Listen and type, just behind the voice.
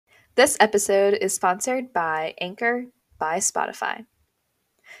This episode is sponsored by Anchor by Spotify.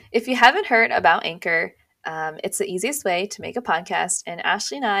 If you haven't heard about Anchor, it's the easiest way to make a podcast, and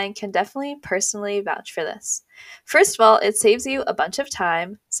Ashley and I can definitely personally vouch for this. First of all, it saves you a bunch of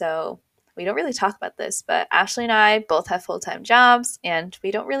time, so we don't really talk about this, but Ashley and I both have full-time jobs, and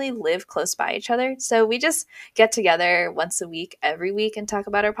we don't really live close by each other, so we just get together once a week, every week, and talk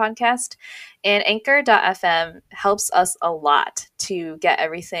about our podcast. And Anchor.fm helps us a lot to get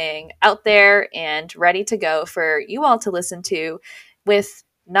everything out there and ready to go for you all to listen to with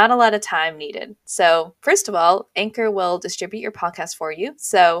not a lot of time needed. So first of all, Anchor will distribute your podcast for you.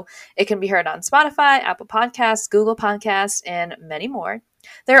 So it can be heard on Spotify, Apple Podcasts, Google Podcasts, and many more.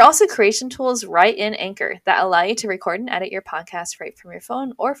 There are also creation tools right in Anchor that allow you to record and edit your podcast right from your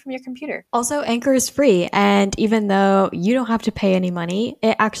phone or from your computer. Also, Anchor is free, and even though you don't have to pay any money,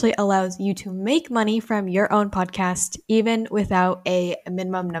 it actually allows you to make money from your own podcast, even without a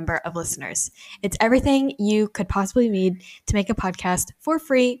minimum number of listeners. It's everything you could possibly need to make a podcast for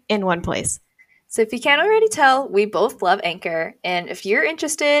free in one place. So if you can't already tell, we both love Anchor. And if you're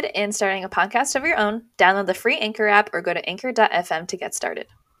interested in starting a podcast of your own, download the free Anchor app or go to anchor.fm to get started.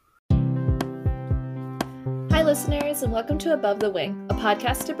 Hi, listeners, and welcome to Above the Wing, a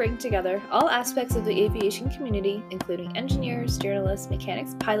podcast to bring together all aspects of the aviation community, including engineers, journalists,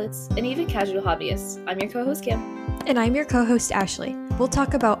 mechanics, pilots, and even casual hobbyists. I'm your co-host, Kim. And I'm your co-host, Ashley. We'll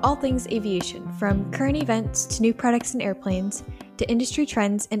talk about all things aviation, from current events to new products and airplanes, to industry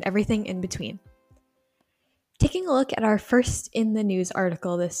trends and everything in between. Taking a look at our first in the news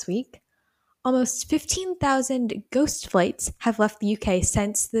article this week, almost 15,000 ghost flights have left the UK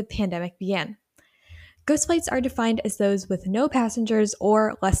since the pandemic began. Ghost flights are defined as those with no passengers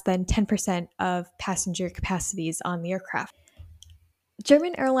or less than 10% of passenger capacities on the aircraft.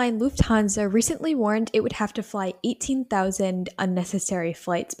 German airline Lufthansa recently warned it would have to fly 18,000 unnecessary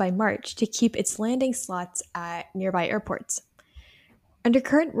flights by March to keep its landing slots at nearby airports. Under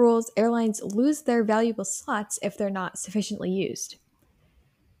current rules, airlines lose their valuable slots if they're not sufficiently used.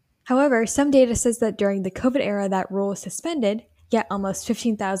 However, some data says that during the COVID era that rule was suspended, yet almost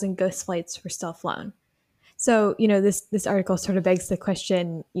 15,000 ghost flights were still flown. So, this article sort of begs the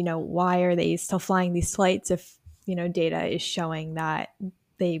question, why are they still flying these flights if, data is showing that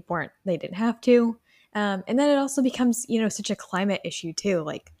they didn't have to? And then it also becomes, such a climate issue too.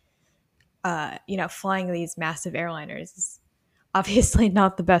 Like, flying these massive airliners is obviously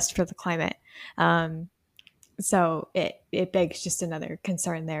not the best for the climate. So it begs just another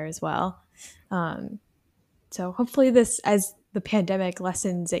concern there as well. So hopefully this, as the pandemic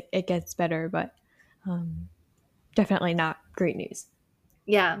lessens, it gets better, but definitely not great news.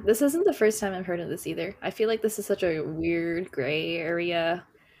 Yeah, this isn't the first time I've heard of this either. I feel like this is such a weird gray area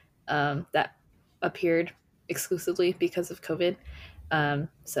that appeared exclusively because of COVID.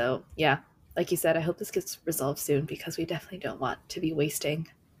 So yeah, like you said, I hope this gets resolved soon because we definitely don't want to be wasting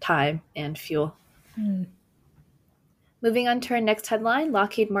time and fuel. Moving on to our next headline,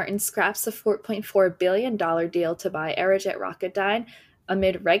 Lockheed Martin scraps a $4.4 billion deal to buy Aerojet Rocketdyne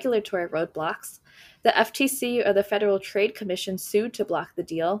amid regulatory roadblocks. The FTC, or the Federal Trade Commission, sued to block the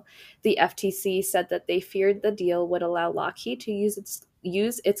deal. The FTC said that they feared the deal would allow Lockheed to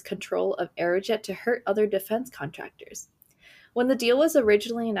use its control of Aerojet to hurt other defense contractors. When the deal was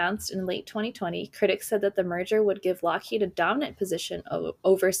originally announced in late 2020, critics said that the merger would give Lockheed a dominant position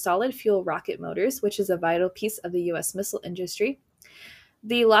over solid fuel rocket motors, which is a vital piece of the U.S. missile industry.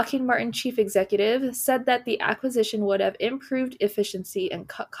 The Lockheed Martin chief executive said that the acquisition would have improved efficiency and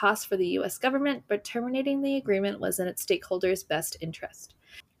cut costs for the U.S. government, but terminating the agreement was in its stakeholders' best interest.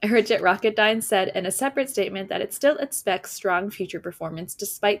 Aerojet Rocketdyne said in a separate statement that it still expects strong future performance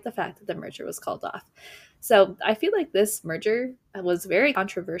despite the fact that the merger was called off. So I feel like this merger was very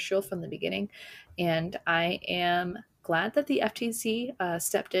controversial from the beginning, and I am glad that the FTC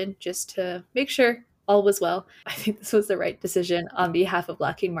stepped in just to make sure all was well. I think this was the right decision on behalf of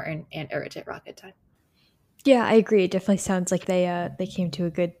Lockheed Martin and Aerojet Rocketdyne. Yeah, I agree. It definitely sounds like they came to a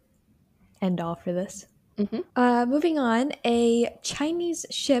good end all for this. Mm-hmm. Moving on, a Chinese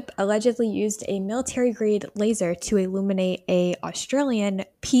ship allegedly used a military-grade laser to illuminate a Australian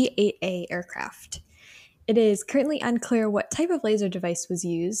P-8A aircraft. It is currently unclear what type of laser device was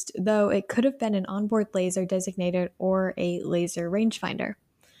used, though it could have been an onboard laser designator or a laser rangefinder.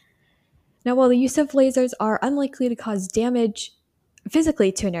 Now, while the use of lasers are unlikely to cause damage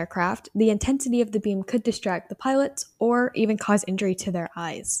physically to an aircraft, the intensity of the beam could distract the pilots or even cause injury to their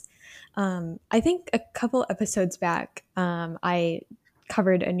eyes. I think a couple episodes back, I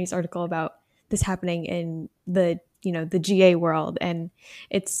covered a news article about this happening in the GA world, and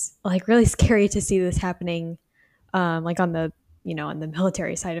it's like really scary to see this happening, like on the on the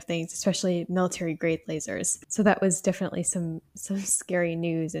military side of things, especially military grade lasers. So that was definitely some scary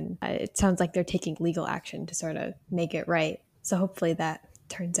news, and it sounds like they're taking legal action to sort of make it right. So hopefully that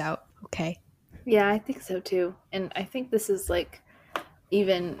turns out okay. Yeah, I think so too. And I think this is like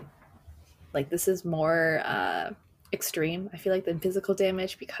even like this is more extreme, I feel like, than physical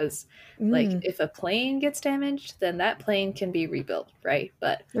damage, because like Mm, if a plane gets damaged, then that plane can be rebuilt, right?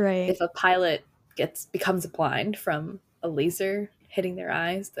 But right. if a pilot becomes blind from a laser hitting their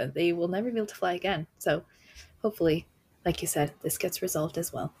eyes, then they will never be able to fly again. So hopefully, like you said, this gets resolved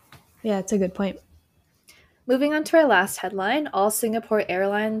as well. Yeah, it's a good point. Moving on to our last headline, all Singapore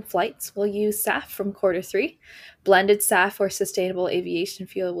airline flights will use SAF from quarter three. Blended SAF or sustainable aviation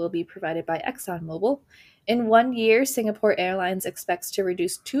fuel will be provided by ExxonMobil. In 1 year, Singapore Airlines expects to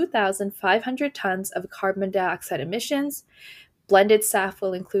reduce 2,500 tons of carbon dioxide emissions. Blended SAF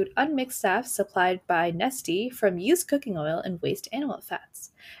will include unmixed SAF supplied by Neste from used cooking oil and waste animal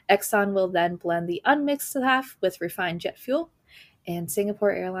fats. Exxon will then blend the unmixed SAF with refined jet fuel, and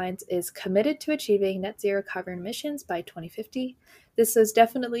Singapore Airlines is committed to achieving net zero carbon emissions by 2050. This is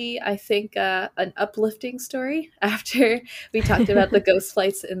definitely, I think, an uplifting story after we talked about the ghost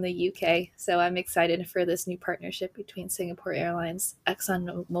flights in the UK. So I'm excited for this new partnership between Singapore Airlines,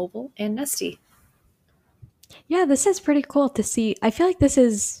 ExxonMobil, and Neste. Yeah, this is pretty cool to see. I feel like this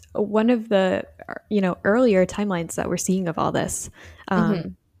is one of the earlier timelines that we're seeing of all this,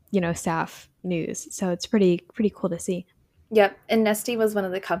 Mm-hmm. staff news. So it's pretty cool to see. Yep, and Neste was one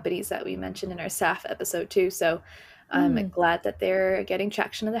of the companies that we mentioned in our SAF episode too. So I'm Mm, glad that they're getting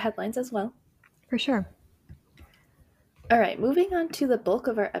traction in the headlines as well. for sure. All right, moving on to the bulk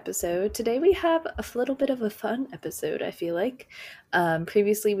of our episode. Today we have a little bit of a fun episode, I feel like.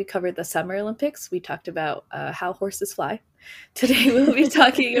 Previously, we covered the Summer Olympics. We talked about how horses fly. Today we'll be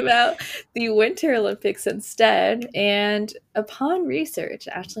talking about the Winter Olympics instead. And upon research,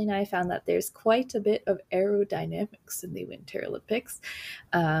 Ashley and I found that there's quite a bit of aerodynamics in the Winter Olympics.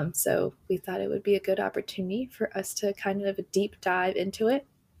 So we thought it would be a good opportunity for us to kind of deep dive into it.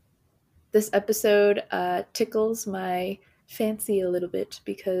 This episode tickles my fancy a little bit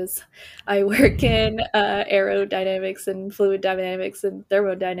because I work in aerodynamics and fluid dynamics and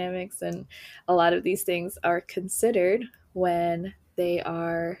thermodynamics, and a lot of these things are considered when they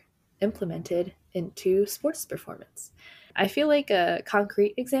are implemented into sports performance. I feel like a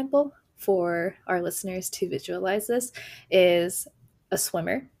concrete example for our listeners to visualize this is a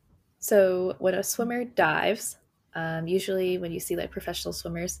swimmer. So when a swimmer dives, usually when you see like professional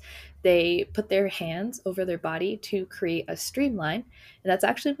swimmers, they put their hands over their body to create a streamline. And that's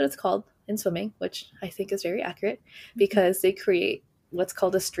actually what it's called in swimming, which I think is very accurate, because they create what's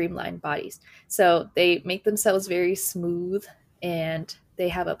called a streamlined bodies. So they make themselves very smooth, and they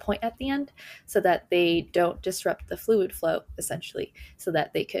have a point at the end so that they don't disrupt the fluid flow, essentially, so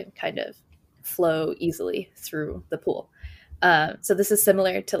that they can kind of flow easily through the pool. So this is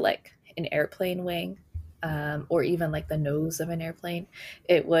similar to like an airplane wing, or even like the nose of an airplane.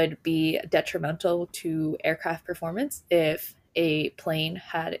 It would be detrimental to aircraft performance if a plane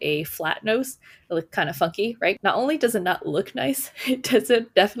had a flat nose. It looked kind of funky, right? Not only does it not look nice, it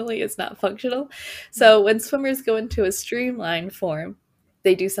doesn't definitely is not functional. So when swimmers go into a streamlined form,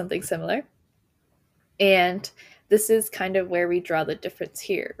 they do something similar. And this is kind of where we draw the difference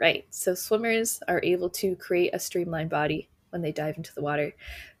here, right? So swimmers are able to create a streamlined body when they dive into the water,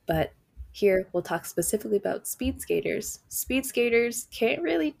 but here we'll talk specifically about speed skaters. Speed skaters can't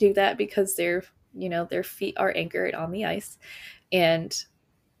really do that because their feet are anchored on the ice, and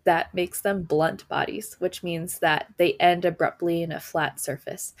that makes them blunt bodies, which means that they end abruptly in a flat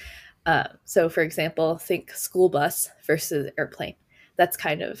surface. So, for example, think school bus versus airplane. That's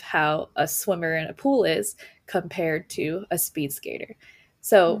kind of how a swimmer in a pool is compared to a speed skater.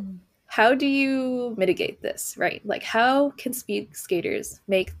 So, Mm. how do you mitigate this, right? Like, how can speed skaters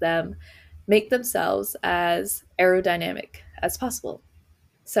make themselves as aerodynamic as possible?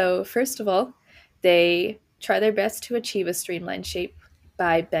 So, first of all, they try their best to achieve a streamlined shape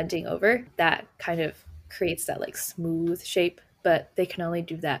by bending over. That kind of creates that like smooth shape, but they can only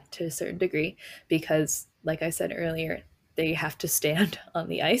do that to a certain degree because, like I said earlier, they have to stand on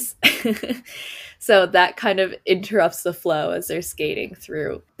the ice. So that kind of interrupts the flow as they're skating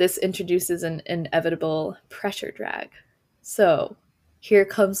through. This introduces an inevitable pressure drag. So here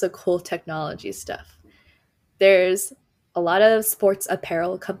comes the cool technology stuff. There's a lot of sports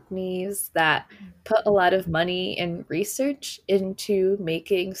apparel companies that put a lot of money and research into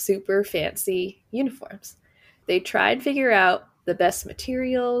making super fancy uniforms. They try and figure out the best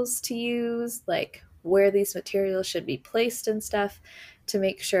materials to use, like where these materials should be placed and stuff, to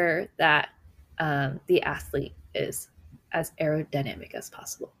make sure that the athlete is as aerodynamic as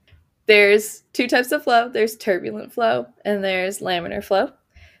possible. There's two types of flow. There's turbulent flow and there's laminar flow.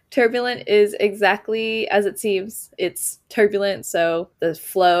 Turbulent is exactly as it seems. It's turbulent, so the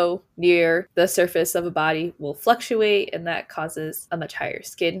flow near the surface of a body will fluctuate, and that causes a much higher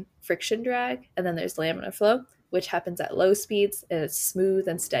skin friction drag. And then there's laminar flow, which happens at low speeds, and it's smooth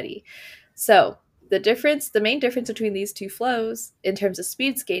and steady. So the main difference between these two flows in terms of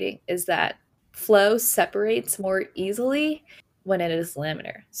speed skating is that flow separates more easily when it is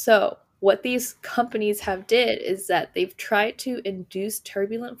laminar. So what these companies have did is that they've tried to induce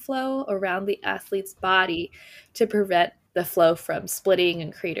turbulent flow around the athlete's body to prevent the flow from splitting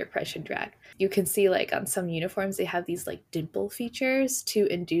and create a pressure drag. You can see like on some uniforms, they have these like dimple features to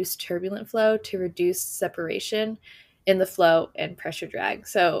induce turbulent flow to reduce separation in the flow and pressure drag.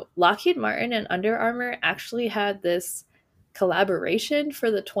 So Lockheed Martin and Under Armour actually had this collaboration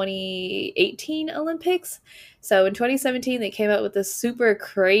for the 2018 Olympics. So in 2017, they came out with this super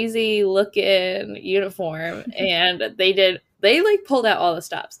crazy looking uniform, and they like pulled out all the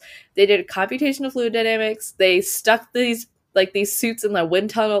stops. They did computational fluid dynamics. They stuck these suits in the wind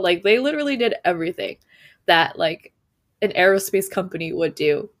tunnel. Like they literally did everything that like an aerospace company would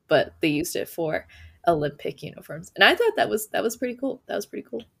do, but they used it for Olympic uniforms. And I thought that was pretty cool. That was pretty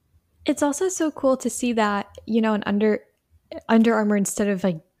cool. It's also so cool to see that, an Under Armour, instead of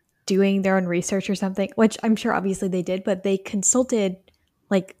like doing their own research or something, which I'm sure obviously they did, but they consulted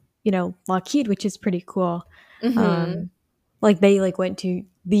like, Lockheed, which is pretty cool. Mm-hmm. Like they like went to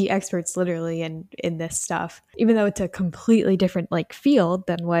the experts literally in this stuff, even though it's a completely different like field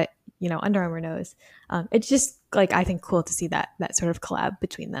than what, Under Armour knows. It's just like, I think cool to see that sort of collab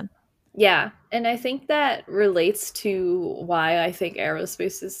between them. Yeah, and I think that relates to why I think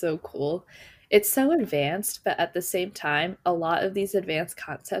aerospace is so cool. It's so advanced, but at the same time, a lot of these advanced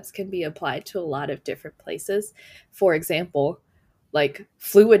concepts can be applied to a lot of different places. For example, like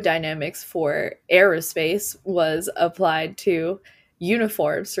fluid dynamics for aerospace was applied to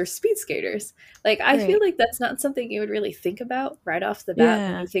uniforms for speed skaters. Like I feel Right. like that's not something you would really think about right off the bat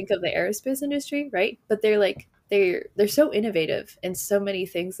when Yeah. you think of the aerospace industry, right? But they're so innovative in so many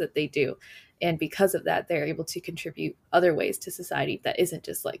things that they do. And because of that, they're able to contribute other ways to society that isn't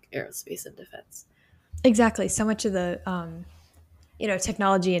just like aerospace and defense. Exactly. So much of the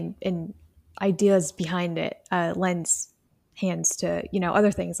technology and ideas behind it lends hands to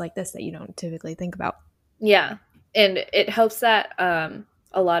other things like this that you don't typically think about. Yeah. And it helps that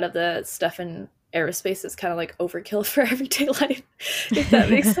a lot of the stuff in aerospace is kind of like overkill for everyday life, if that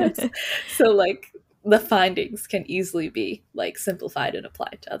makes sense. So like the findings can easily be like simplified and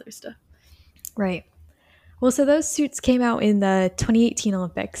applied to other stuff. Right. Well, so those suits came out in the 2018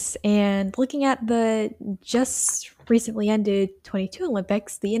 Olympics, and looking at the just recently ended 22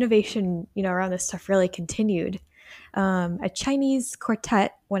 Olympics, the innovation around this stuff really continued. A Chinese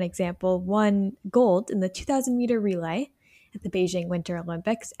quartet, one example, won gold in the 2,000-meter relay at the Beijing Winter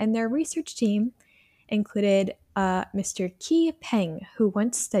Olympics, and their research team included Mr. Qi Peng, who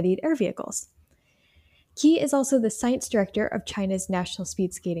once studied air vehicles. Qi is also the science director of China's national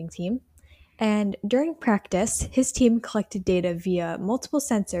speed skating team. And during practice, his team collected data via multiple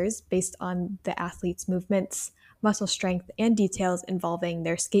sensors based on the athlete's movements, muscle strength, and details involving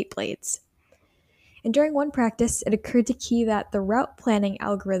their skate blades. And during one practice, it occurred to Qi that the route planning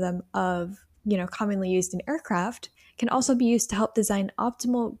algorithm of, commonly used in aircraft can also be used to help design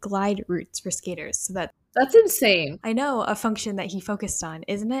optimal glide routes for skaters. So That's insane. I know a function that he focused on,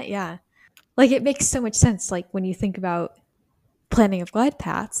 isn't it? Yeah. Like it makes so much sense. Like when you think about planning of glide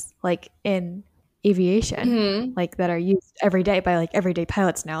paths, like in aviation, Mm-hmm. like that are used every day by like everyday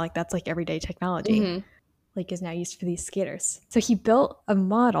pilots now, like that's like everyday technology, Mm-hmm. like is now used for these skaters. So he built a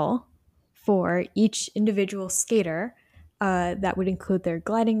model for each individual skater that would include their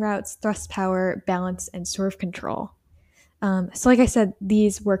gliding routes, thrust power, balance, and swerve control. So like I said,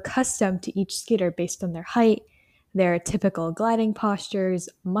 these were custom to each skater based on their height, their typical gliding postures,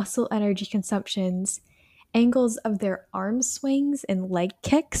 muscle energy consumptions, angles of their arm swings and leg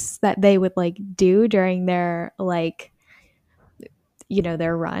kicks that they would like do during their like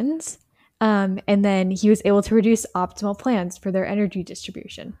their runs. And then he was able to produce optimal plans for their energy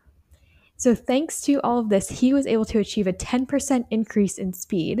distribution. So thanks to all of this, he was able to achieve a 10% increase in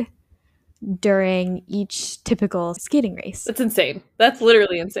speed during each typical skating race. That's insane. That's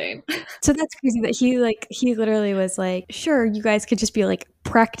literally insane. So that's crazy that he literally was like, sure, you guys could just be like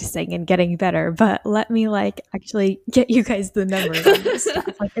practicing and getting better, but let me like actually get you guys the numbers on this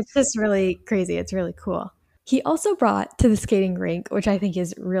stuff. Like it's just really crazy. It's really cool. He also brought to the skating rink, which I think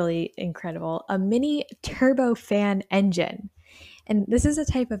is really incredible, a mini turbofan engine. And this is a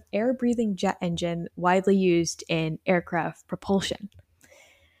type of air breathing jet engine widely used in aircraft propulsion.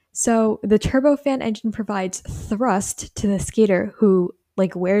 So the turbofan engine provides thrust to the skater who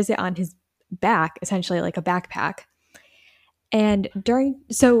like wears it on his back, essentially like a backpack. And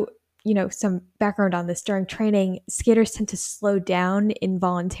some background on this, during training, skaters tend to slow down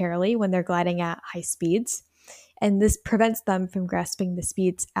involuntarily when they're gliding at high speeds, and this prevents them from grasping the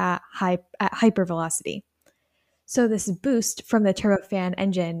speeds at hypervelocity. So this boost from the turbofan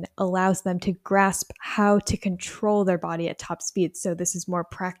engine allows them to grasp how to control their body at top speeds. So this is more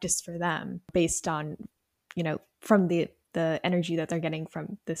practice for them based on, from the energy that they're getting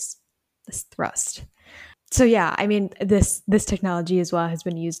from this thrust. So yeah, I mean this technology as well has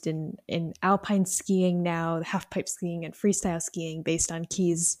been used in alpine skiing now, half pipe skiing, and freestyle skiing based on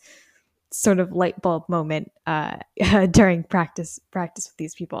Key's sort of light bulb moment during practice with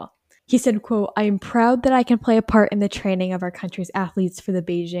these people. He said, quote, "I am proud that I can play a part in the training of our country's athletes for the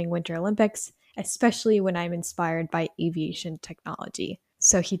Beijing Winter Olympics, especially when I'm inspired by aviation technology."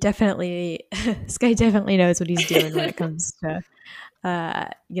 So he definitely, this guy definitely knows what he's doing when it comes to,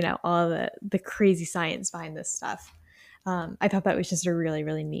 all the crazy science behind this stuff. I thought that was just a really,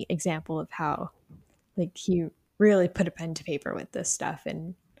 really neat example of how, like, he really put a pen to paper with this stuff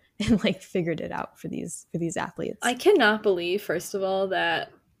and like figured it out for these athletes. I cannot believe, first of all,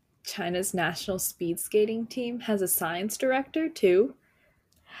 that China's national speed skating team has a science director too.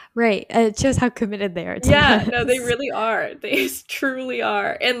 Right. It shows how committed they are to Yeah, this. no, they really are. They truly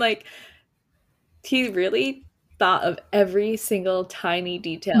are. And like, he really thought of every single tiny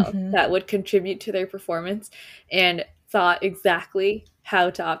detail Mm-hmm. that would contribute to their performance and thought exactly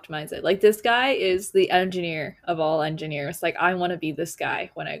how to optimize it. Like, this guy is the engineer of all engineers. Like, I want to be this guy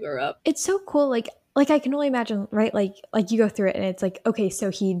when I grow up. It's so cool. Like I can only imagine, right? Like you go through it and it's like, okay, so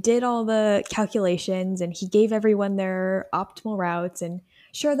he did all the calculations and he gave everyone their optimal routes, and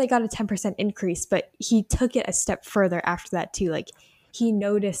sure they got a 10% increase, but he took it a step further after that too. Like he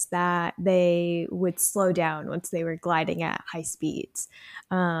noticed that they would slow down once they were gliding at high speeds,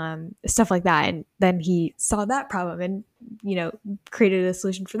 stuff like that. And then he saw that problem and, created a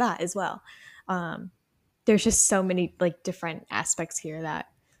solution for that as well. There's just so many like different aspects here that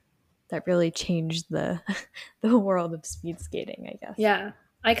really changed the the world of speed skating, I guess. Yeah.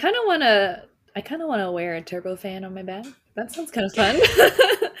 I kind of want to wear a turbofan on my back. That sounds kind of fun.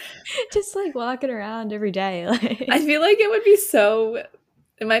 Just like walking around every day. I feel like it would be so.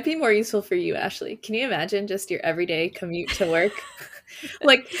 It might be more useful for you, Ashley. Can you imagine just your everyday commute to work?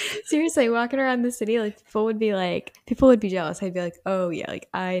 Like, seriously, walking around the city, like people would be jealous. I'd be like, oh yeah, like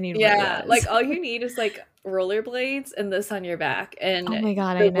I need one yeah, of like those. all you need is like rollerblades and this on your back, Oh and my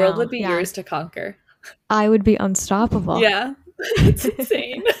god, I the world know. would be Yeah, yours to conquer. I would be unstoppable. Yeah, it's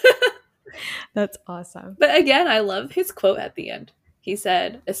insane. That's awesome. But again, I love his quote at the end. He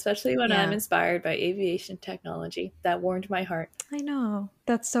said, especially when I'm Yeah, inspired by aviation technology, that warmed my heart. I know.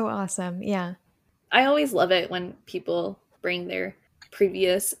 That's so awesome. Yeah. I always love it when people bring their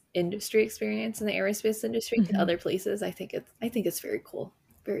previous industry experience in the aerospace industry to Hmm. other places. I think it's very cool.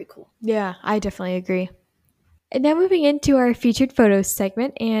 Very cool. Yeah, I definitely agree. And now moving into our featured photos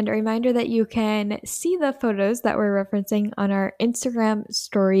segment, and a reminder that you can see the photos that we're referencing on our Instagram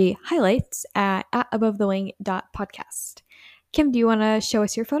story highlights at abovethewing.podcast. Kim, do you want to show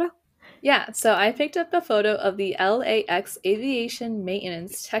us your photo? Yeah, so I picked up a photo of the LAX Aviation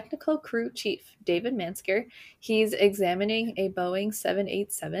Maintenance Technical Crew Chief, David Mansker. He's examining a Boeing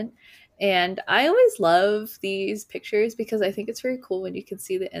 787. And I always love these pictures because I think it's very cool when you can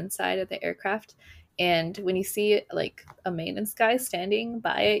see the inside of the aircraft. And when you see like a maintenance guy standing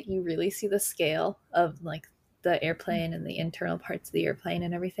by it, you really see the scale of like the airplane and the internal parts of the airplane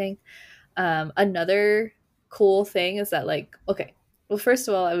and everything. Another cool thing is that, like, okay, well, first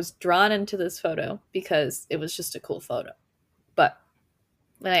of all, I was drawn into this photo because it was just a cool photo. But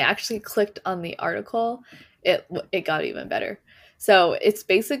when I actually clicked on the article, it got even better. So it's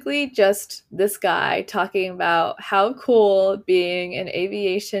basically just this guy talking about how cool being an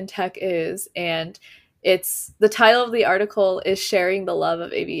aviation tech is, and it's the title of the article is sharing the love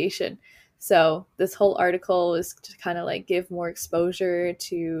of aviation. So this whole article is to kind of like give more exposure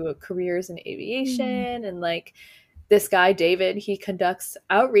to careers in Mm. aviation, and like this guy David, he conducts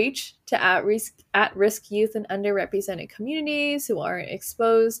outreach to at-risk youth and underrepresented communities who aren't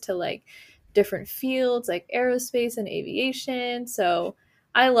exposed to like different fields like aerospace and aviation. So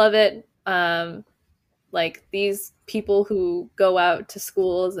I love it. Like these people who go out to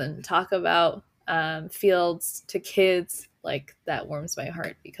schools and talk about fields to kids, like that warms my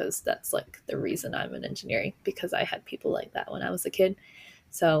heart because that's like the reason I'm in engineering, because I had people like that when I was a kid.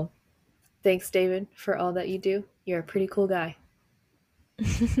 So thanks, David, for all that you do. You're a pretty cool guy.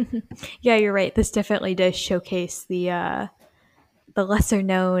 Yeah, you're right. This definitely does showcase the lesser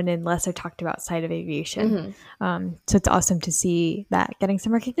known and lesser talked about side of aviation. Hmm. So it's awesome to see that getting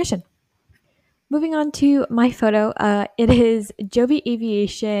some recognition. Moving on to my photo, it is Joby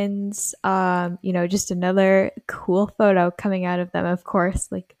Aviation's, just another cool photo coming out of them, of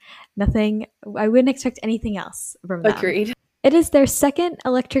course. Like, nothing, I wouldn't expect anything else from them. Agreed. It is their second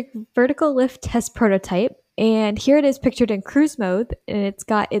electric vertical lift test prototype, and here it is pictured in cruise mode, and it's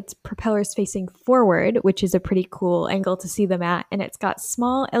got its propellers facing forward, which is a pretty cool angle to see them at, and it's got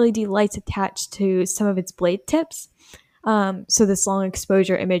small LED lights attached to some of its blade tips. So this long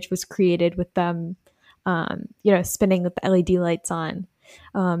exposure image was created with them, spinning with the LED lights on.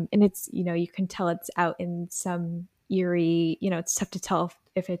 And it's, you can tell it's out in some eerie, it's tough to tell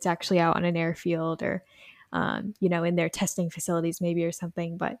if it's actually out on an airfield or, in their testing facilities maybe or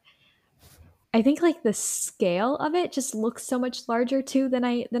something. But I think like the scale of it just looks so much larger too than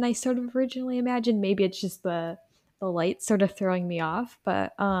I sort of originally imagined. Maybe it's just the light sort of throwing me off,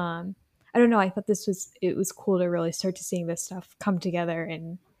 but I don't know. I thought it was cool to really start to seeing this stuff come together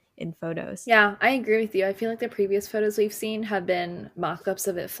in photos. Yeah, I agree with you. I feel like the previous photos we've seen have been mock-ups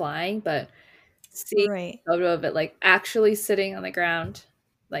of it flying, but seeing Right. a photo of it like actually sitting on the ground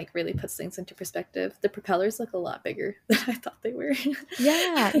like really puts things into perspective. The propellers look a lot bigger than I thought they were.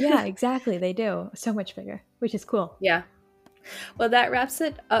 Yeah, yeah, exactly. They do. So much bigger, which is cool. Yeah. Well, that wraps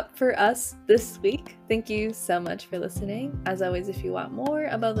it up for us this week. Thank you so much for listening. As always, if you want more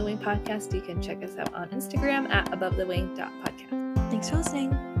Above the Wing podcast, you can check us out on Instagram at abovethewing.podcast. Thanks for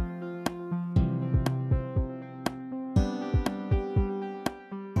listening.